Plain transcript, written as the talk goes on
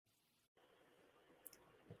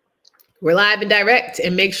We're live and direct,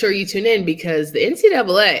 and make sure you tune in because the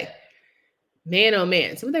NCAA, man, oh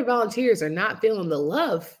man, some of their volunteers are not feeling the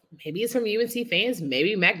love. Maybe it's from UNC fans.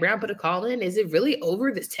 Maybe Mac Brown put a call in. Is it really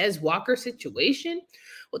over this Tez Walker situation?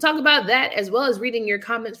 We'll talk about that as well as reading your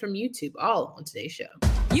comments from YouTube, all on today's show.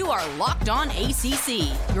 You are Locked On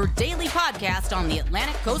ACC, your daily podcast on the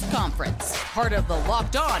Atlantic Coast Conference. Part of the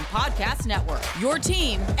Locked On Podcast Network, your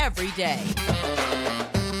team every day.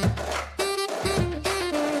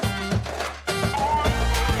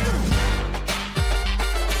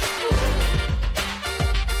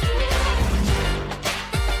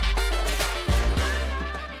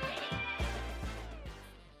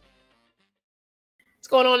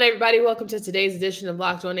 What's going on, everybody? Welcome to today's edition of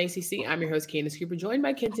Locked On ACC. I'm your host, Candace Cooper, joined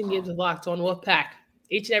by Kenton Gibbs of Locked On Wolfpack.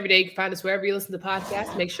 Each and every day, you can find us wherever you listen to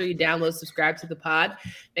podcasts. Make sure you download, subscribe to the pod.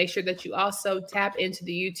 Make sure that you also tap into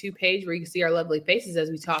the YouTube page where you can see our lovely faces as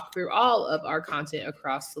we talk through all of our content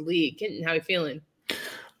across the league. Kenton, how are you feeling?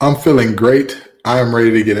 I'm feeling great. I am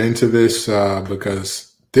ready to get into this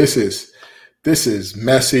because this is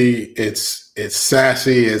messy. It's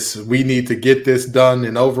sassy. We need to get this done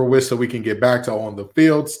and over with so we can get back to on the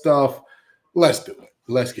field stuff. Let's do it.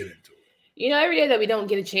 Let's get into it. You know, every day that we don't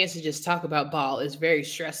get a chance to just talk about ball is very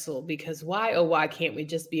stressful because why can't we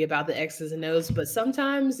just be about the X's and O's? But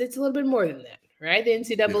sometimes it's a little bit more than that, right? The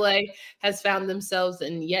NCAA has found themselves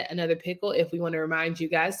in yet another pickle. If we want to remind you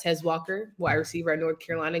guys, Tez Walker, wide receiver at North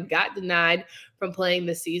Carolina, got denied from playing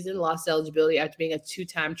this season, lost eligibility after being a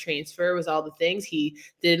two-time transfer, was all the things. He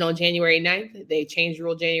did it on January 9th. They changed the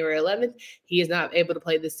rule January 11th. He is not able to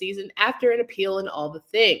play this season after an appeal and all the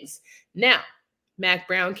things. Now, Mac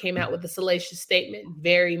Brown came out with a salacious statement,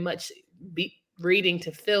 very much reading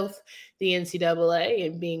to filth the NCAA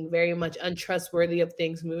and being very much untrustworthy of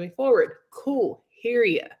things moving forward. Cool, hear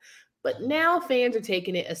ya. But now fans are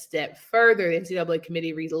taking it a step further. The NCAA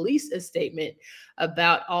committee released a statement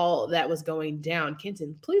about all that was going down.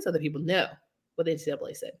 Kenton, please let the people know what the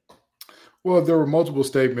NCAA said. Well, there were multiple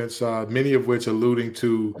statements, many of which alluding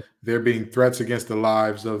to there being threats against the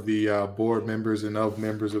lives of the board members and of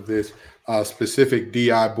members of this specific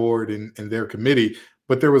DI board and their committee.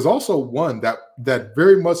 But there was also one that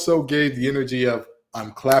very much so gave the energy of,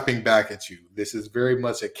 I'm clapping back at you. This is very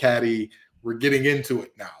much a catty, we're getting into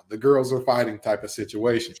it now. The girls are fighting type of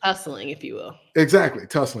situation. Tussling, if you will. Exactly,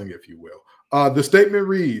 tussling, if you will. The statement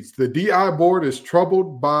reads, the DI board is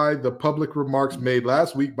troubled by the public remarks made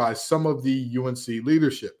last week by some of the UNC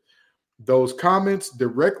leadership. Those comments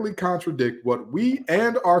directly contradict what we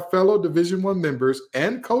and our fellow Division I members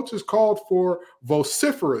and coaches called for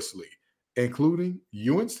vociferously, including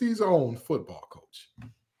UNC's own football coach.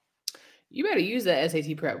 You better use that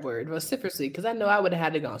SAT prep word vociferously because I know I would have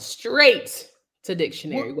had to go straight to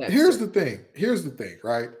dictionary. Well, here's the thing,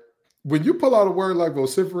 right? When you pull out a word like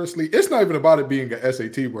vociferously, it's not even about it being an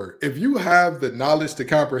SAT word. If you have the knowledge to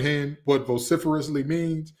comprehend what vociferously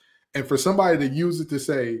means, and for somebody to use it to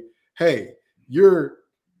say, hey, you're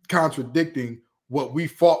contradicting what we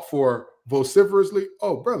fought for vociferously,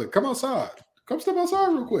 oh, brother, come outside. Come step outside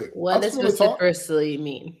real quick. What does vociferously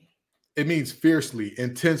mean? It means fiercely,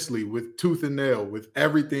 intensely, with tooth and nail, with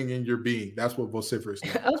everything in your being. That's what vociferous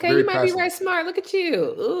means. Okay, you might be very smart. Look at you.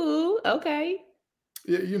 Ooh, okay.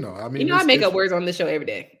 Yeah, I make up words on this show every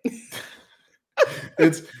day.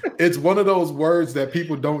 it's one of those words that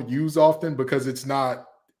people don't use often because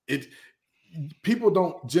people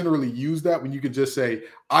don't generally use that when you can just say,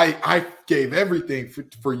 I gave everything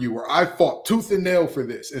for you, or I fought tooth and nail for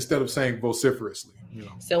this, instead of saying vociferously.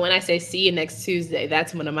 So when I say see you next Tuesday,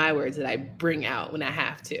 that's one of my words that I bring out when I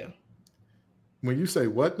have to. When you say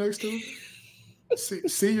what next Tuesday?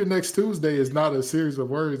 See you next Tuesday is not a series of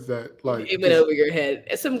words that like it went over your head.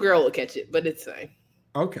 Some girl will catch it, but it's fine.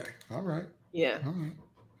 Okay, all right. Yeah, all right.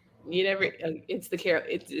 You never. It's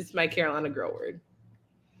It's my Carolina girl word.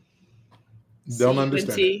 Don't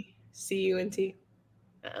understand. C-U-N-T.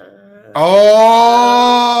 Oh,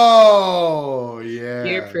 yeah.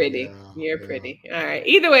 You're pretty. You're pretty. All right.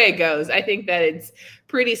 Either way it goes, I think that it's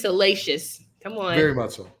pretty salacious. Come on. Very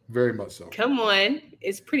much so. Very much so. Come on.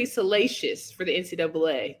 It's pretty salacious for the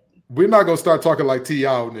NCAA. We're not going to start talking like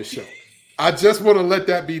T.I. on this show. I just want to let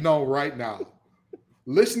that be known right now.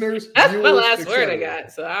 Listeners, that's my last word I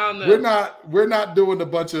got, so I don't know. We're not doing a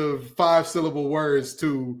bunch of 5-syllable words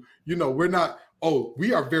to, we're not,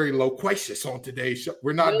 we are very loquacious on today's show.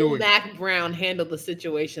 We're not doing Mac Brown handled the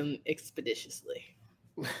situation expeditiously.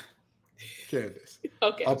 Candace.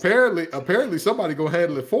 Okay. Apparently somebody go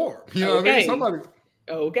handle it for him. You know what I mean? Somebody.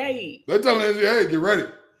 Okay. They're telling us, hey, get ready.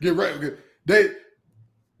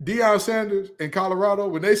 Deion Sanders in Colorado,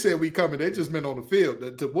 when they said we coming, they just meant on the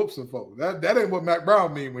field to whoop some folks. That ain't what Mac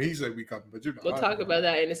Brown mean when he said we coming. But we'll talk about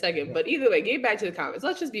that in a second. Yeah. But either way, get back to the comments.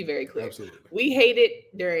 Let's just be very clear. Absolutely. We hate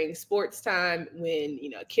it during sports time when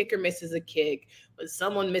a kicker misses a kick, when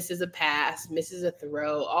someone misses a pass, misses a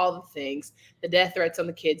throw, all the things. The death threats on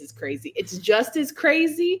the kids is crazy. It's just as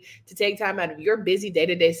crazy to take time out of your busy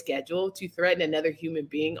day-to-day schedule to threaten another human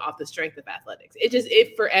being off the strength of athletics.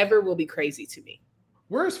 It forever will be crazy to me.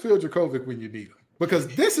 Where's Phil Dracovic when you need him? Because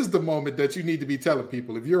this is the moment that you need to be telling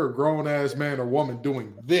people, if you're a grown-ass man or woman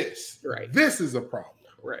doing this, right, this is a problem.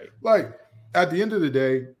 Right. Like, at the end of the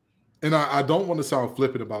day, and I don't want to sound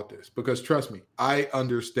flippant about this, because trust me, I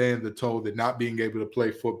understand the toll that not being able to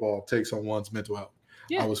play football takes on one's mental health.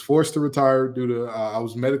 Yeah. I was forced to retire due to I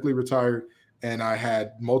was medically retired, and I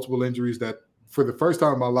had multiple injuries that for the first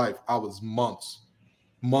time in my life, I was months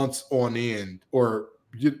on end, or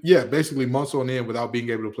basically months on end without being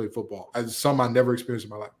able to play football. As something I never experienced in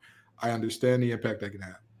my life. I understand the impact that can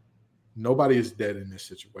have. Nobody is dead in this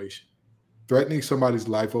situation. Threatening somebody's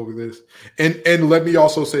life over this. And let me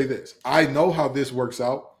also say this. I know how this works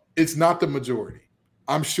out. It's not the majority.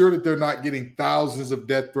 I'm sure that they're not getting thousands of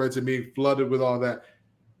death threats and being flooded with all that.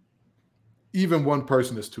 Even one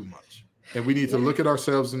person is too much. And we need to look at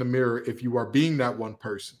ourselves in the mirror if you are being that one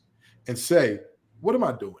person and say, what am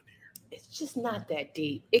I doing? It's just not that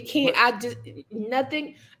deep. It can't.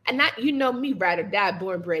 Nothing. And not, me, ride or die,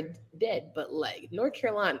 born, bred, dead. But like North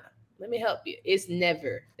Carolina, let me help you. It's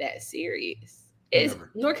never that serious.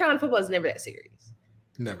 North Carolina football is never that serious.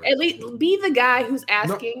 Never. At least be the guy who's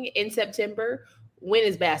asking in September, when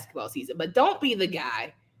is basketball season? But don't be the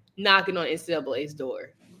guy knocking on NCAA's door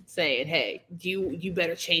saying, hey, you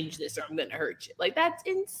better change this or I'm going to hurt you. Like, that's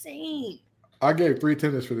insane. I gave 3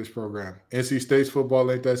 attendance for this program. NC State's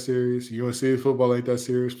football ain't that serious. UNC's football ain't that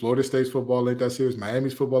serious. Florida State's football ain't that serious.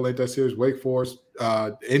 Miami's football ain't that serious. Wake Forest,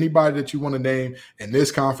 anybody that you want to name in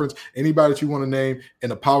this conference, anybody that you want to name in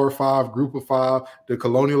the Power 5, Group of 5, the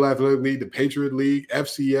Colonial Athletic League, the Patriot League,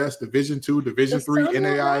 FCS, Division II, Division III,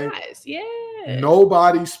 NAIA. Yeah.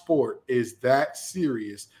 Nobody's sport is that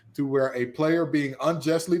serious to where a player being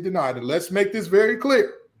unjustly denied, and let's make this very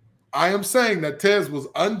clear. I am saying that Tez was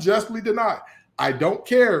unjustly denied. I don't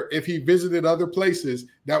care if he visited other places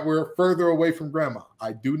that were further away from grandma.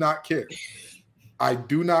 I do not care. I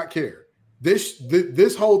do not care.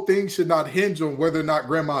 This whole thing should not hinge on whether or not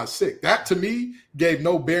grandma is sick. That, to me, gave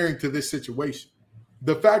no bearing to this situation.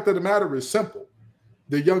 The fact of the matter is simple.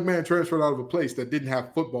 The young man transferred out of a place that didn't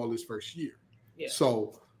have football his first year. Yeah.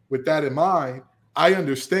 So with that in mind, I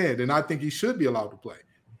understand, and I think he should be allowed to play.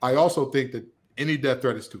 I also think that any death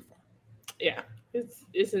threat is too far. Yeah,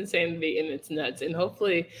 it's insanity and it's nuts. And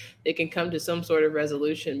hopefully they can come to some sort of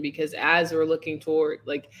resolution, because as we're looking toward,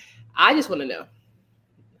 like, I just want to know.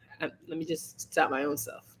 Let me just stop my own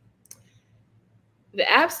self. The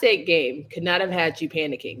App State game could not have had you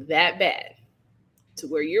panicking that bad to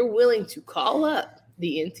where you're willing to call up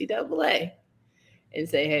the NCAA and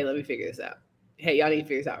say, hey, let me figure this out. Hey, y'all need to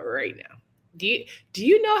figure this out right now. Do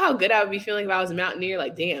you know how good I would be feeling if I was a Mountaineer?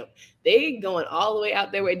 Like, damn, they going all the way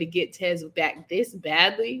out their way to get Tez back this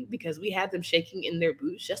badly because we had them shaking in their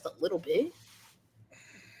boots just a little bit.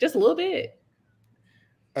 Just a little bit.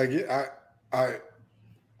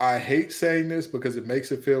 I hate saying this because it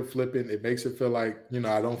makes it feel flippant. It makes it feel like,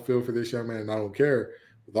 I don't feel for this young man and I don't care.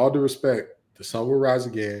 With all due respect, the sun will rise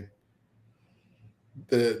again.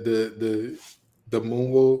 The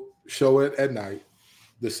moon will show it at night.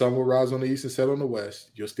 The sun will rise on the east and set on the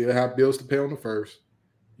west. You'll still have bills to pay on the first.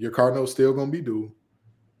 Your car note's still going to be due.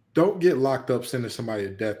 Don't get locked up sending somebody a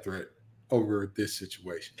death threat over this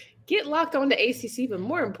situation. Get locked on the ACC, but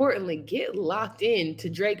more importantly, get locked in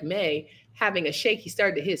to Drake May having a shaky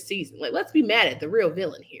start to his season. Like, let's be mad at the real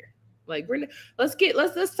villain here. Like,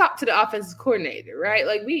 let's talk to the offensive coordinator, right?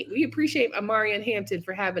 Like, we appreciate Amarian Hampton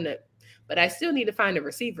for having but I still need to find a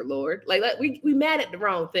receiver, Lord. Like we mad at the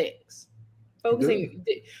wrong things.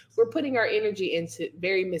 We're putting our energy into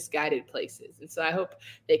very misguided places. And so I hope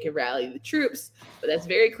they can rally the troops, but that's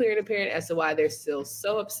very clear and apparent as to why they're still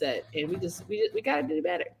so upset. And we got to do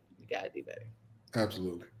better. We got to do better.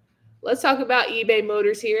 Absolutely. Let's talk about eBay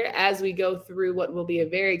Motors here as we go through what will be a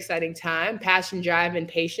very exciting time. Passion, drive, and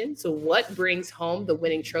patience. So what brings home the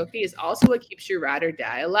winning trophy is also what keeps your ride or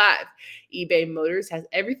die alive. eBay Motors has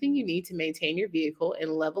everything you need to maintain your vehicle and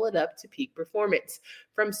level it up to peak performance.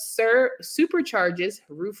 From supercharges,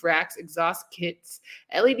 roof racks, exhaust kits,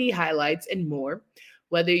 LED highlights, and more.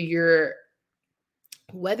 Whether you're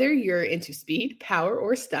Whether you're into speed, power,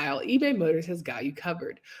 or style, eBay Motors has got you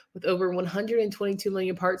covered. With over 122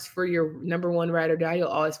 million parts for your number one ride or die, you'll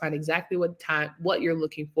always find exactly what you're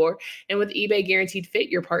looking for. And with eBay Guaranteed Fit,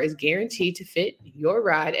 your part is guaranteed to fit your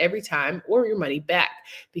ride every time or your money back.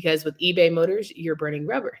 Because with eBay Motors, you're burning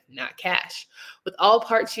rubber, not cash. With all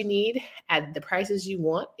parts you need at the prices you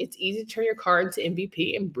want, it's easy to turn your car into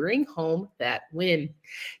MVP and bring home that win.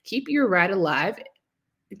 Keep your ride or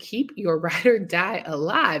die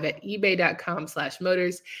alive at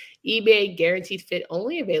ebay.com/motors. eBay Guaranteed Fit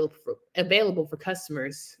only available for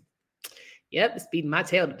customers. Yep, it's beating my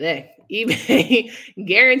tail today. eBay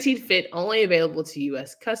Guaranteed Fit only available to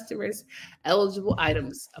U.S. customers. Eligible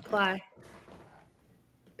items apply.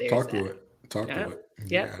 Talk to it.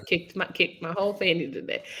 Yep, kicked my whole family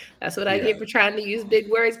today. That's what I get for trying to use big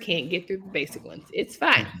words. Can't get through the basic ones. It's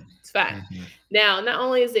fine. It's fine. Now, not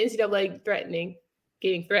only is the NCAA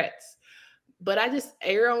getting threats, but I just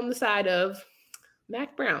err on the side of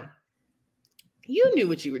Mac Brown. You knew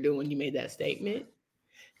what you were doing when you made that statement.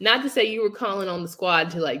 Not to say you were calling on the squad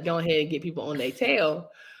to like go ahead and get people on their tail,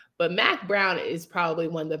 but Mac Brown is probably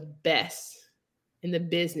one of the best in the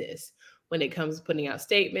business when it comes to putting out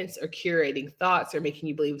statements or curating thoughts or making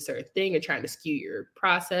you believe a certain thing or trying to skew your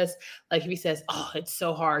process. Like if he says, oh, it's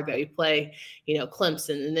so hard that we play,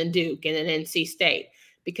 Clemson and then Duke and then NC State.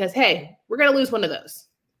 Because, hey, we're going to lose one of those,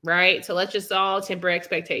 right? So let's just all temper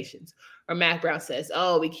expectations. Or Mac Brown says,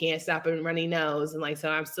 oh, we can't stop a runny nose. And so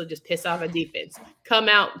I'm still just pissed off at defense. Come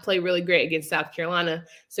out and play really great against South Carolina.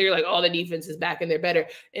 So you're like, oh, the defense is back and they're better.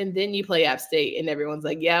 And then you play App State and everyone's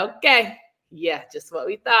like, yeah, okay. Yeah, just what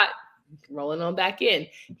we thought. Rolling on back in.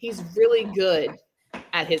 He's really good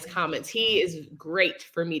at his comments. He is great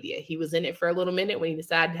for media. He was in it for a little minute when he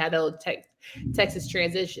decided to have that Texas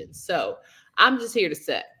transition. So I'm just here to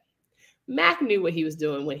say, Mac knew what he was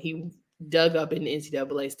doing when he dug up in the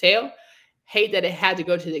NCAA's tail. Hate that it had to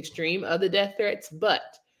go to the extreme of the death threats, but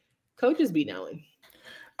coaches be knowing.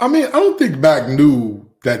 I mean, I don't think Mac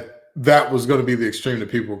knew that was going to be the extreme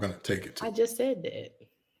that people were going to take it to. I just said that.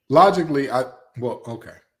 Logically,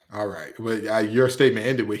 okay. All right. Well, your statement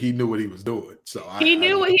ended with he knew what he was doing. So he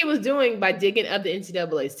knew what he was doing by digging up the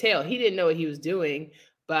NCAA's tail. He didn't know what he was doing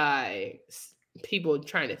by people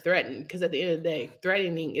trying to threaten, because at the end of the day,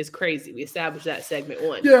 threatening is crazy. We established that segment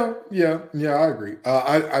 1. Yeah, I agree.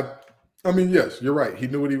 I mean, yes, you're right. He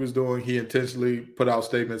knew what he was doing. He intentionally put out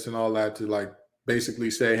statements and all that to like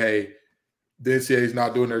basically say, hey, the NCAA is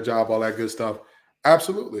not doing their job, all that good stuff.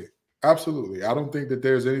 Absolutely. I don't think that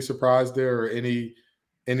there's any surprise there or any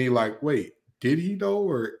like, wait, did he know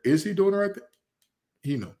or is he doing the right thing?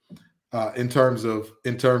 He knew. In terms of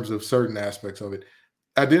certain aspects of it.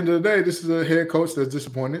 At the end of the day, this is a head coach that's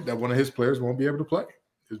disappointed that one of his players won't be able to play.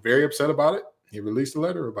 He's very upset about it. He released a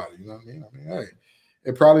letter about it. You know what I mean? Hey,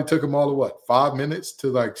 it probably took him all of 5 minutes to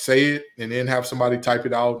like say it and then have somebody type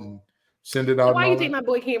it out and send it out. Why do you think my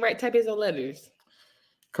boy can't type his own letters?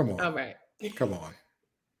 Come on. All right. Come on.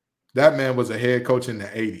 That man was a head coach in the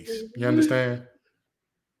 80s. You understand?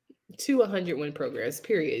 2 100-win programs,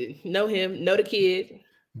 period. Know him, know the kid.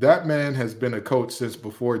 That man has been a coach since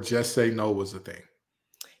before Just Say No was a thing.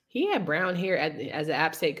 He had brown hair as an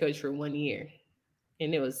App State coach for 1 year,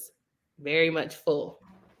 and it was very much full.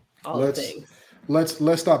 The things.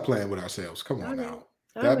 Let's stop playing with ourselves. Come on now.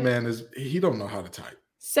 That man he don't know how to type.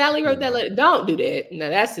 Sally wrote that letter. Don't do that. No,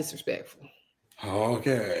 that's disrespectful.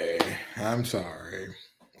 Okay. I'm sorry.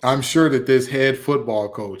 I'm sure that this head football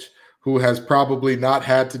coach who has probably not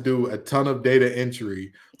had to do a ton of data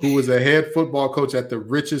entry, who was a head football coach at the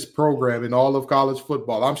richest program in all of college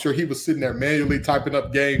football. I'm sure he was sitting there manually typing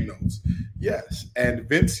up game notes. Yes. And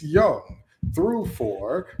Vince Young threw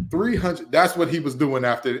for 300. That's what he was doing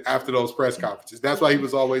after those press conferences. That's why he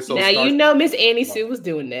was always so. Now, Miss Annie Sue was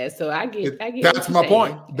doing that. So I get that's my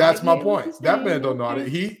point. That's my point. That man don't know how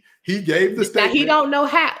to. He gave the statement. Now he don't know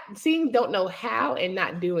how. Don't know how and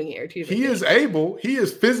not doing it. He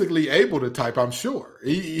is physically able to type, I'm sure.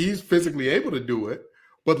 He's physically able to do it.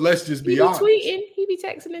 But let's just be honest. He be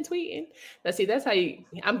texting and tweeting. Now, see, that's how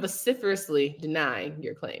I'm vociferously denying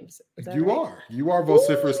your claims. You are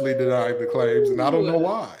vociferously denying the claims, and I don't know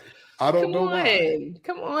why.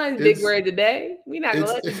 Come on, big word today. We're not going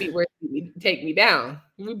to let the big word take me down.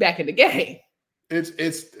 We're back in the game. It's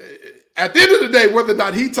at the end of the day, whether or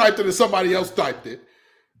not he typed it or somebody else typed it,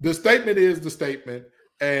 the statement is the statement.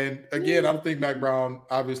 And again, I don't think Mac Brown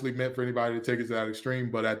obviously meant for anybody to take it to that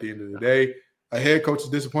extreme, but at the end of the day, a head coach is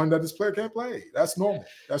disappointed that this player can't play. That's normal.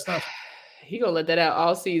 That's not. He gonna let that out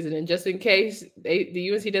all season, and just in case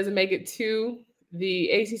the UNC doesn't make it to the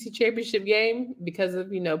ACC championship game because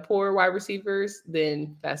of poor wide receivers,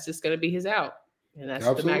 then that's just gonna be his out. And that's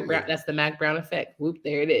Absolutely. the Mac Brown effect. Whoop,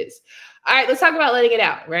 there it is. All right, let's talk about letting it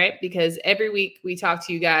out, right? Because every week we talk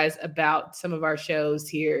to you guys about some of our shows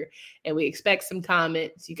here, and we expect some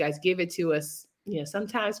comments. You guys give it to us,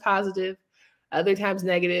 sometimes positive, other times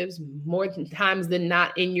negatives, more times than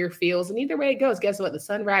not in your feels. And either way it goes, guess what? The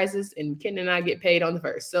sun rises, and Ken and I get paid on the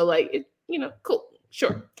first. So, cool,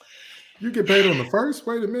 sure. You get paid on the first?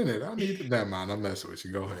 Wait a minute. I need to. Never mind. I'm messing with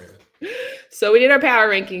you. Go ahead. So we did our power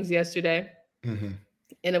rankings yesterday. Mm-hmm.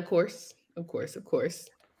 And of course,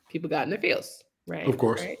 people got in their feels, right? Of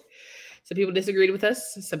course. Right? Some people disagreed with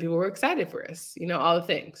us. Some people were excited for us. All the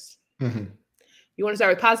things. Mm-hmm. You want to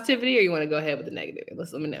start with positivity, or you want to go ahead with the negative?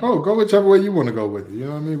 Let me know. Oh, go whichever way you want to go with it. You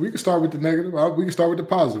know what I mean? We can start with the negative. We can start with the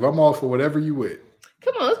positive. I'm all for whatever you with.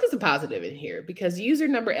 Come on, let's get some positive in here, because user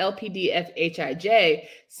number LPDFHIJ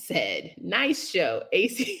said, "Nice show.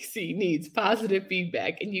 ACC needs positive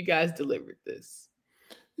feedback," and you guys delivered this.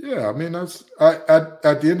 Yeah, I mean, at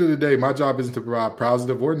the end of the day, my job isn't to provide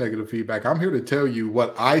positive or negative feedback. I'm here to tell you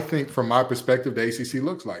what I think from my perspective the ACC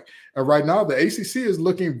looks like. And right now, the ACC is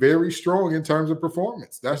looking very strong in terms of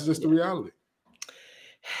performance. That's just the reality.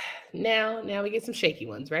 Now we get some shaky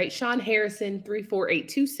ones, right? Sean Harrison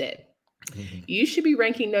 3482 said, "You should be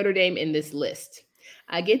ranking Notre Dame in this list.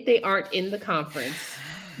 I get they aren't in the conference,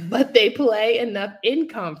 but they play enough in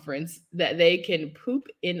conference that they can poop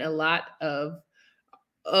in a lot of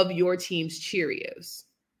your team's Cheerios."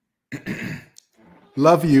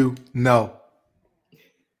 Love you. No.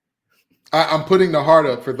 I'm putting the heart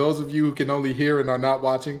up. For those of you who can only hear and are not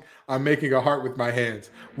watching, I'm making a heart with my hands.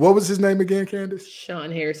 What was his name again, Candace? Sean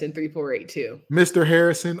Harrison 3482. Mr.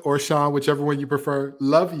 Harrison or Sean, whichever one you prefer.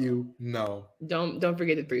 Love you. No. Don't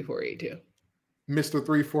forget the 3482. Mr.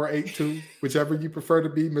 3482, whichever you prefer to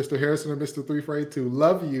be, Mr. Harrison or Mr. 3482.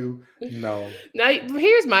 Love you. No. Now,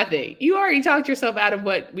 here's my thing. You already talked yourself out of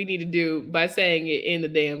what we need to do by saying it in the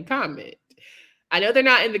damn comment. I know they're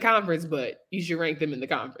not in the conference, but you should rank them in the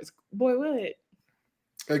conference. Boy, what?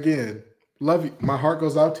 Again, love you. My heart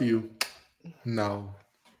goes out to you. No.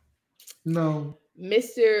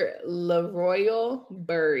 Mr. Leroy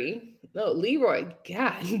Burry. No, Leroy.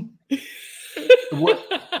 God. What?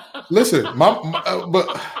 Listen,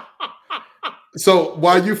 but so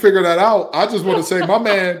while you figure that out, I just want to say my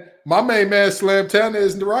main man Slam Tanner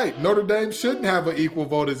isn't right. Notre Dame shouldn't have an equal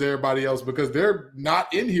vote as everybody else because they're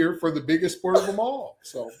not in here for the biggest sport of them all.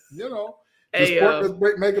 So, the sport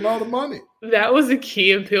that's making all the money. That was a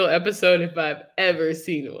Key and Peele episode if I've ever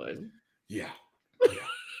seen one. Yeah.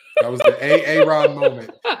 That was the Aaron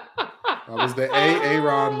moment. That was the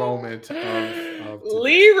Aaron moment of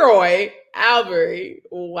Leroy Albury.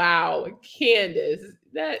 Wow. Candace.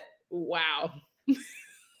 Wow.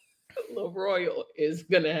 Leroy is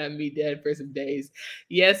going to have me dead for some days.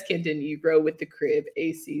 Yes, Kenton, you grow with the crib.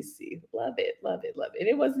 ACC. Love it. And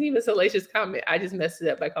it wasn't even a salacious comment. I just messed it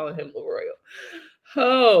up by calling him Leroy.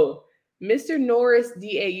 Oh, Mr. Norris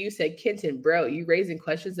DAU said, "Kenton, bro, you raising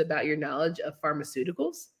questions about your knowledge of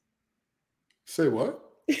pharmaceuticals?" Say what?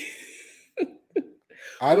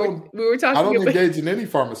 I don't engage in any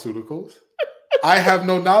pharmaceuticals. I have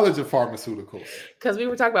no knowledge of pharmaceuticals. Because we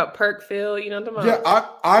were talking about Perkville, you know what I'm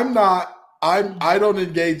talking about? Yeah, I don't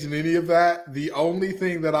engage in any of that. The only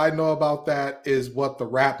thing that I know about that is what the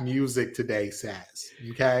rap music today says.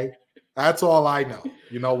 Okay? That's all I know.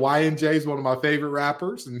 YNJ is one of my favorite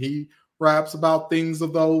rappers, and he raps about things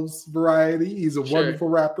of those variety. He's a wonderful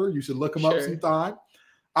rapper. You should look him up sometime.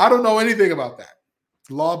 I don't know anything about that.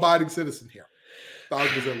 Law-abiding citizen here.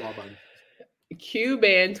 1,000% law-abiding.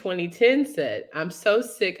 Q-Band 2010 said, "I'm so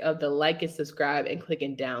sick of the like and subscribe and click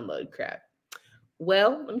and download crap."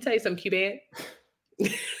 Well, let me tell you something, Q-Band.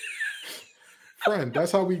 Friend,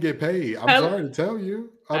 that's how we get paid. I'm sorry to tell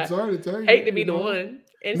you. Hate to be the one.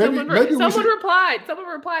 And someone replied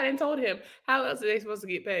and told him, how else are they supposed to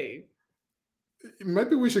get paid?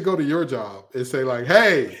 Maybe we should go to your job and say like,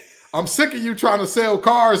 "Hey, I'm sick of you trying to sell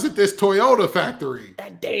cars at this Toyota factory.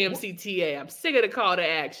 That damn CTA. I'm sick of the call to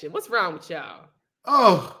action. What's wrong with y'all?"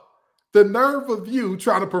 Oh, the nerve of you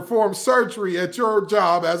trying to perform surgery at your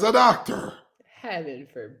job as a doctor. Heaven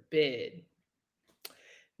forbid.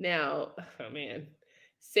 Now,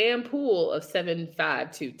 Sam Poole of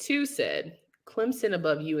 7522 said, "Clemson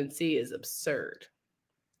above UNC is absurd."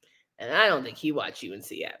 And I don't think he watched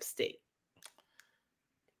UNC App State.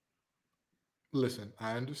 Listen,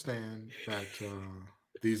 I understand that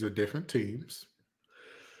these are different teams.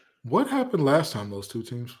 What happened last time those two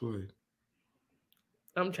teams played?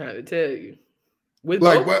 I'm trying to tell you. With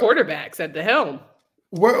both quarterbacks at the helm.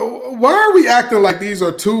 Why are we acting like these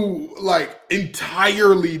are two like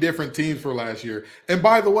entirely different teams for last year? And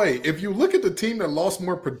by the way, if you look at the team that lost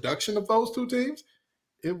more production of those two teams,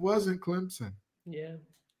 it wasn't Clemson. Yeah.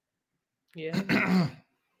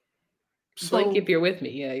 So, Blink if you're with me.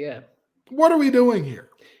 Yeah. What are we doing here?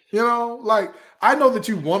 Like I know that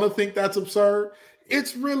you want to think that's absurd.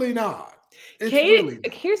 It's really not.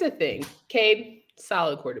 Here's the thing. Cade,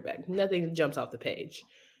 solid quarterback. Nothing jumps off the page.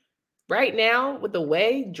 Right now, with the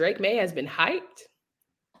way Drake May has been hyped,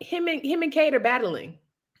 him and Cade are battling.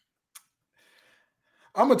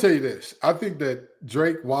 I'm gonna tell you this. I think that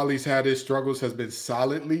Drake, while he's had his struggles, has been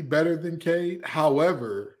solidly better than Cade.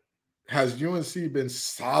 However, has UNC been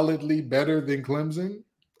solidly better than Clemson?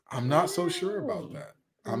 I'm not so sure about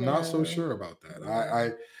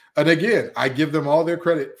that. And again, I give them all their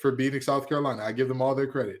credit for beating South Carolina. I give them all their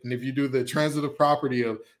credit. And if you do the transitive property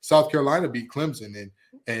of South Carolina beat Clemson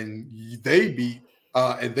and they beat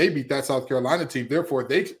that South Carolina team, therefore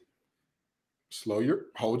they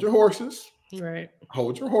hold your horses. Right.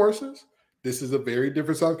 Hold your horses. This is a very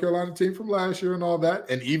different South Carolina team from last year and all that.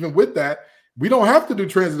 And even with that, we don't have to do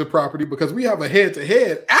transitive property because we have a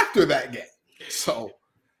head-to-head after that game. So,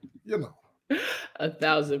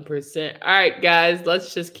 1,000%. All right, guys,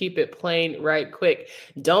 let's just keep it plain right quick.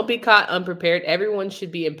 Don't be caught unprepared. Everyone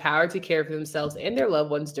should be empowered to care for themselves and their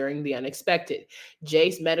loved ones during the unexpected.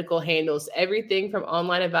 Jace Medical handles everything from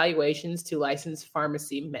online evaluations to licensed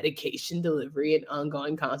pharmacy, medication delivery, and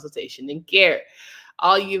ongoing consultation and care.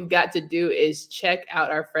 All you've got to do is check out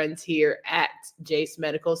our friends here at Jace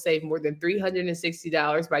Medical. Save more than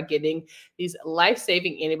 $360 by getting these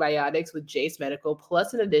life-saving antibiotics with Jace Medical,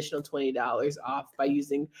 plus an additional $20 off by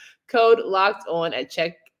using code Locked On at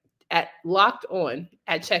checkout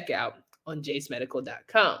on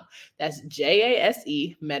jacemedical.com. That's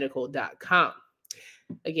JASE medical.com.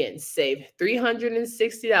 Again, save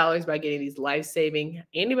 $360 by getting these life-saving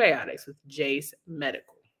antibiotics with Jace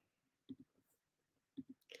Medical.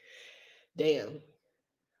 Damn.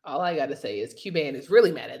 All I got to say is Cuban is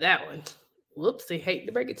really mad at that one. Whoops, I hate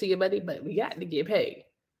to break it to you, buddy, but we got to get paid.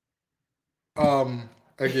 Again,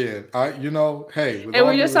 hey. And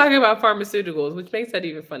we're just talking about pharmaceuticals, which makes that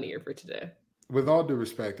even funnier for today. With all due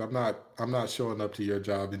respect, I'm not showing up to your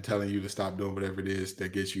job and telling you to stop doing whatever it is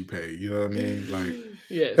that gets you paid. You know what I mean? Like,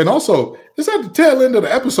 yes. And also, it's at the tail end of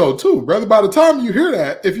the episode too, brother. By the time you hear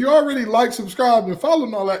that, if you already like, subscribe, and follow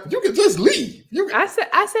and all that, you can just leave. I said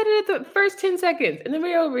it at the first 10 seconds, and then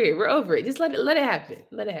we're over here. We're over it. Just let it happen.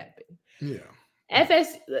 Let it happen. Yeah.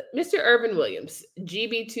 Mr. Urban Williams,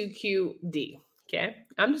 GB2QD. Okay,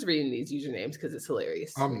 I'm just reading these usernames because it's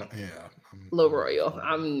hilarious. Low Royal.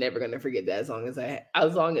 I'm never gonna forget that as long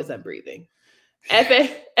as I'm breathing.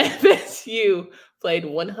 FSU played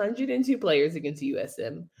 102 players against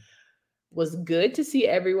USM. Was good to see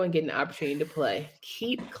everyone get an opportunity to play.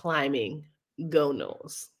 Keep climbing. Go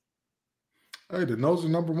Noles. Hey, the Noles are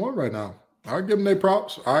number one right now. I give them their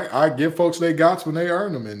props. I give folks their gots when they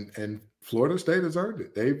earn them, and Florida State has earned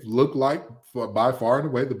it. They've looked like, by far and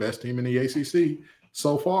away, the best team in the ACC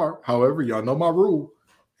so far. However, y'all know my rule.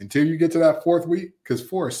 Until you get to that fourth week, because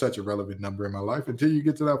 4 is such a relevant number in my life, until you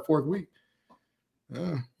get to that fourth week,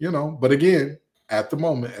 But again, at the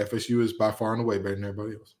moment, FSU is by far and away better than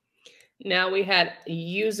everybody else. Now we had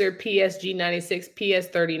user PSG96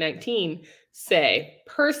 PS3019 say,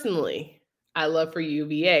 personally, I love for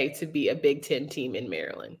UVA to be a Big Ten team in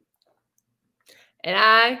Maryland. And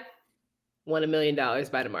I want $1 million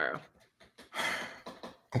by tomorrow.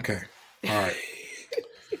 Okay. All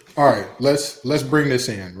right. Let's bring this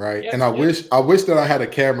in, right? Yep, and I wish that I had a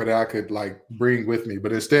camera that I could like bring with me,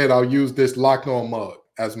 but instead I'll use this Locked On mug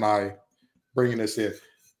as my bringing this in.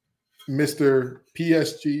 Mr.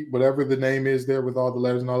 PSG, whatever the name is there with all the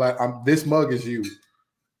letters and all that. This mug is you.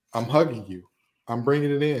 I'm hugging you. I'm bringing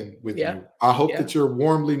it in with you. I hope that you're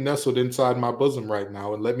warmly nestled inside my bosom right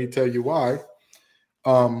now, and let me tell you why.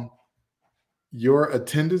 Your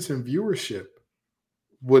attendance and viewership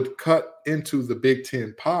would cut into the Big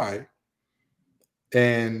Ten pie,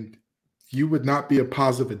 and you would not be a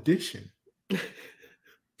positive addition.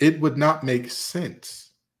 It would not make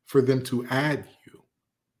sense for them to add you.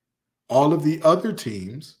 All of the other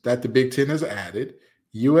teams that the Big Ten has added,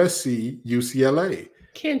 USC, UCLA.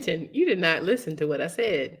 Kenton, you did not listen to what I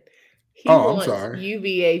said. I'm sorry.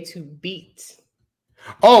 UVA to beat.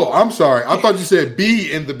 Oh, I'm sorry. I thought you said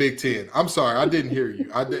be in the Big Ten. I'm sorry. I didn't hear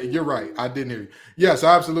you. You're right. I didn't hear you. Yes,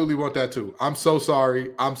 I absolutely want that too. I'm so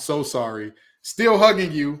sorry. Still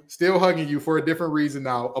hugging you for a different reason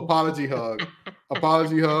now. Apology hug.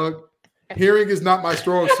 Hearing is not my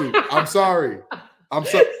strong suit. I'm sorry.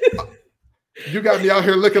 You got me out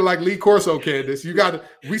here looking like Lee Corso, Candace.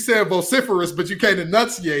 We said vociferous, but you can't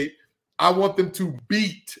enunciate. I want them to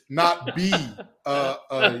beat, not be a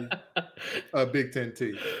Big Ten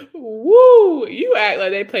team. Woo! You act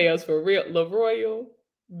like they play us for real. LaRoyal,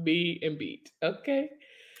 be and beat. Okay.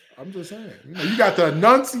 I'm just saying. You got to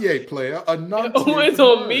enunciate, player. Enunciate. Oh, it's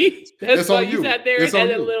on me. That's why you sat there and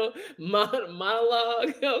had a little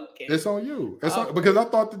monologue. Okay. It's on you. Because I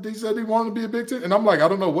thought that they said they wanted to be a Big Ten. And I'm like, I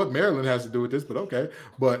don't know what Maryland has to do with this, but okay.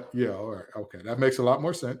 But yeah, all right. Okay. That makes a lot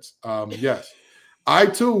more sense. Yes. I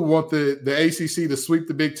too want the ACC to sweep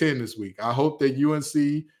the Big Ten this week. I hope that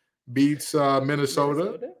UNC beats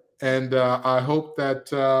Minnesota. And I hope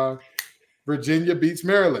that Virginia beats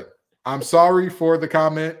Maryland. I'm sorry for the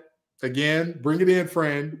comment. Again, bring it in,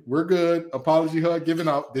 friend. We're good. Apology hug given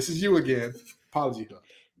out. This is you again. Apology hug.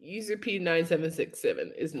 User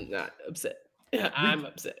P9767 is not upset. I'm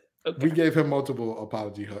upset. Okay. We gave him multiple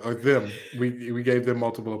apology hugs. Or them. We gave them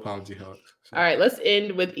multiple apology hugs. So. All right, let's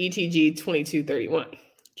end with ETG 2231. Okay.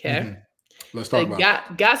 Mm-hmm. Let's talk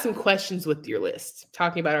about got some questions with your list.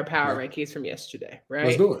 Talking about our power rankings from yesterday, right?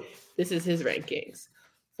 Let's do it. This is his rankings.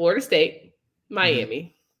 Florida State,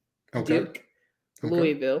 Miami, Duke,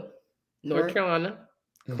 Louisville, North Carolina,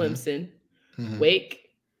 Clemson, Wake,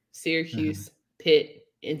 Syracuse, Pitt,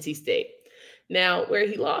 NC State. Now, where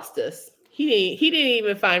he lost us, he didn't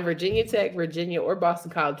even find Virginia Tech, Virginia, or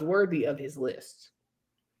Boston College worthy of his list.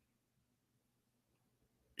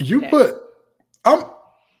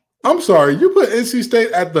 I'm sorry, you put NC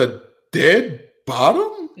State at the dead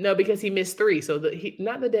bottom? No, because he missed 3. So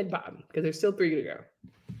not the dead bottom, because there's still 3 to go.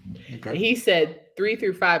 Okay. And he said 3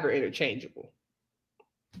 through 5 are interchangeable.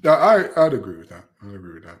 I'd agree with that.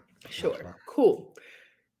 Sure. Cool.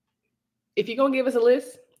 If you're going to give us a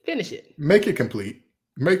list, finish it. Make it complete.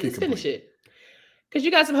 Finish it. Because you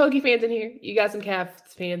got some Hokie fans in here. You got some Cavs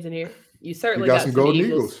fans in here. You certainly got some Golden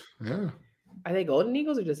Eagles. Yeah. Are they Golden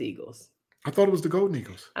Eagles or just Eagles? I thought it was the Golden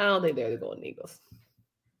Eagles. I don't think they're the Golden Eagles.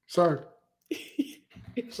 Sorry.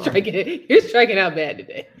 You're striking out bad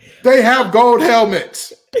today. They have gold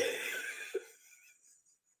helmets.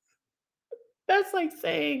 That's like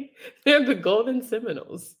saying they're the Golden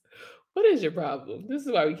Seminoles. What is your problem? This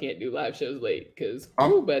is why we can't do live shows late. Because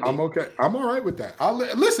I'm okay. I'm all right with that.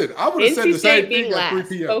 Listen, I would have said the same thing at 3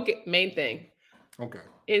 p.m. Okay, main thing. Okay.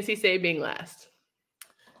 NC State being last.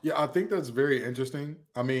 Yeah, I think that's very interesting.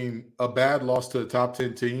 I mean, a bad loss to a top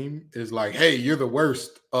 10 team is like, hey, you're the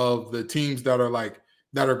worst of the teams that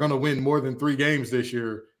are going to win more than 3 games this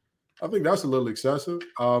year. I think that's a little excessive.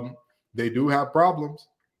 They do have problems.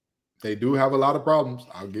 They do have a lot of problems.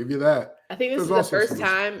 I'll give you that. I think this is the first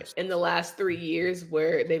time in the last 3 years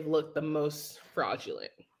where they've looked the most fraudulent.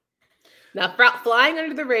 Now, flying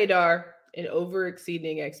under the radar and over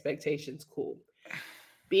exceeding expectations, cool.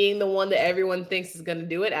 Being the one that everyone thinks is going to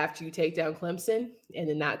do it after you take down Clemson and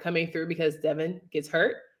then not coming through because Devin gets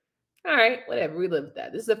hurt. All right, whatever. We live with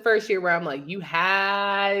that. This is the first year where I'm like,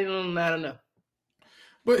 I don't know.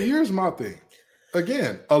 But here's my thing.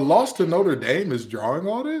 Again, a loss to Notre Dame is drawing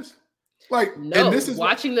all this? No, and this is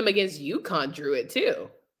watching them against UConn drew it too.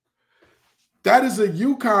 That is a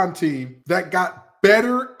UConn team that got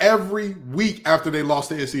better every week after they lost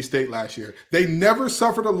to NC State last year. They never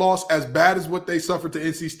suffered a loss as bad as what they suffered to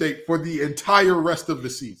NC State for the entire rest of the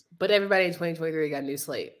season. But everybody in 2023 got a new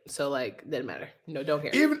slate. So, doesn't matter. Don't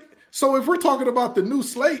care. So if we're talking about the new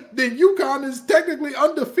slate, then UConn is technically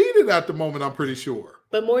undefeated at the moment, I'm pretty sure.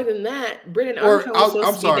 But more than that, Brennan Armstrong was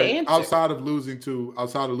supposed to be the answer. Outside of losing to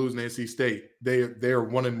NC State, they are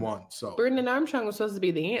 1-1. So Brennan Armstrong was supposed to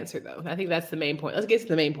be the answer, though. I think that's the main point. Let's get to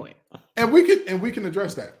the main point. And we can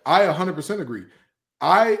address that. I 100% agree.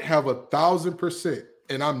 I have 1,000%,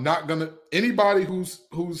 and I'm not gonna. Anybody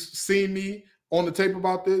who's seen me on the tape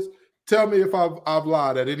about this, tell me if I've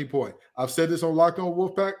lied at any point. I've said this on Locked On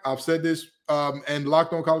Wolfpack. I've said this and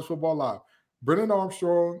Locked On College Football Live. Brennan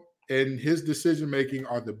Armstrong and his decision-making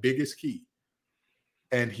are the biggest key.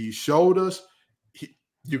 And he showed us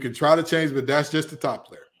you can try to change, but that's just the top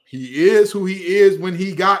player. He is who he is when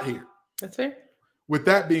he got here. That's fair. With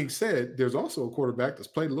that being said, there's also a quarterback that's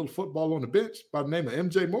played a little football on the bench by the name of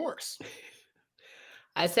MJ Morris.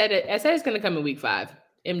 I said it's going to come in week 5.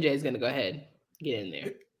 MJ is going to go ahead, get in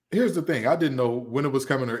there. Here's the thing. I didn't know when it was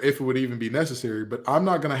coming or if it would even be necessary, but I'm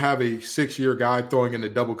not going to have a 6-year guy throwing into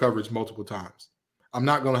double coverage multiple times. I'm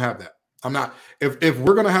not going to have that. I'm not. If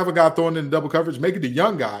we're going to have a guy throwing in double coverage, make it a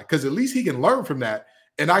young guy because at least he can learn from that.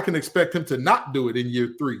 And I can expect him to not do it in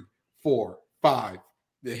year 3, 4, 5.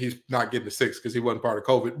 He's not getting to 6 because he wasn't part of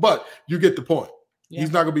COVID. But you get the point. Yeah.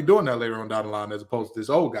 He's not going to be doing that later on down the line as opposed to this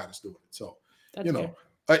old guy that's doing it. So, that's fair.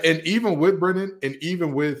 And even with Brennan and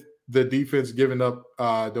even with the defense giving up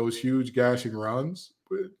those huge gashing runs,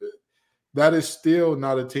 that is still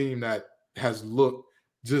not a team that has looked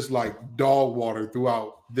just like dog water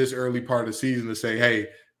throughout this early part of the season to say, hey,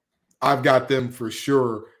 I've got them for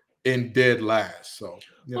sure in dead last. So,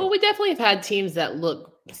 well, we definitely have had teams that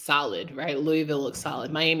look solid, right? Louisville looks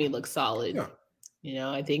solid. Miami looks solid. Yeah.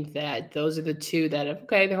 I think that those are the two that have,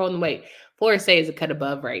 okay, they're holding weight. Florida State is a cut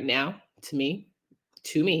above right now to me,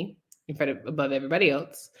 in front of above everybody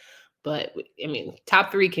else. But I mean,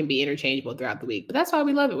 top three can be interchangeable throughout the week. But that's why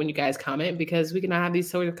we love it when you guys comment, because we can have these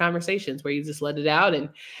sort of conversations where you just let it out. And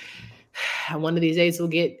one of these days we'll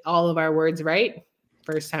get all of our words right.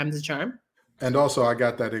 First time's a charm. And also, I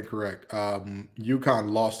got that incorrect.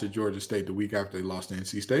 UConn lost to Georgia State the week after they lost to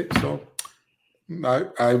NC State. So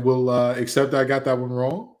I will accept that I got that one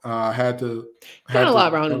wrong. I had to. Got a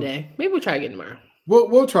lot wrong today. Maybe we'll try again tomorrow.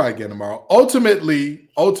 We'll try again tomorrow. Ultimately,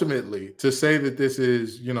 to say that this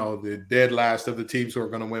is, the dead last of the teams who are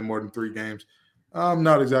going to win more than 3 games, I'm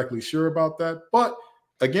not exactly sure about that. But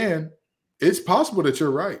again, it's possible that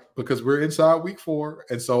you're right, because we're inside week 4.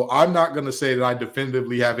 And so I'm not going to say that I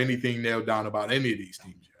definitively have anything nailed down about any of these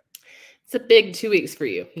teams yet. It's a big 2 weeks for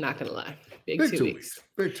you. I'm not going to lie. Big 2 weeks.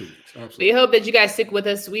 Big 2 weeks. Absolutely. We hope that you guys stick with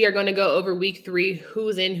us. We are going to go over week 3,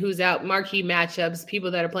 who's in, who's out, marquee matchups, people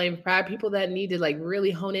that are playing for pride, people that need to really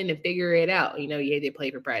hone in and figure it out. They play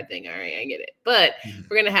for pride thing. All right, I get it. But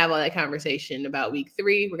we're going to have all that conversation about week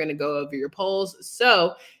 3. We're going to go over your polls.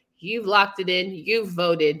 So you've locked it in. You've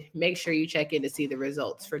voted. Make sure you check in to see the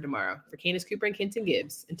results for tomorrow. For Candace Cooper and Kenton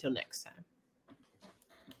Gibbs, until next time.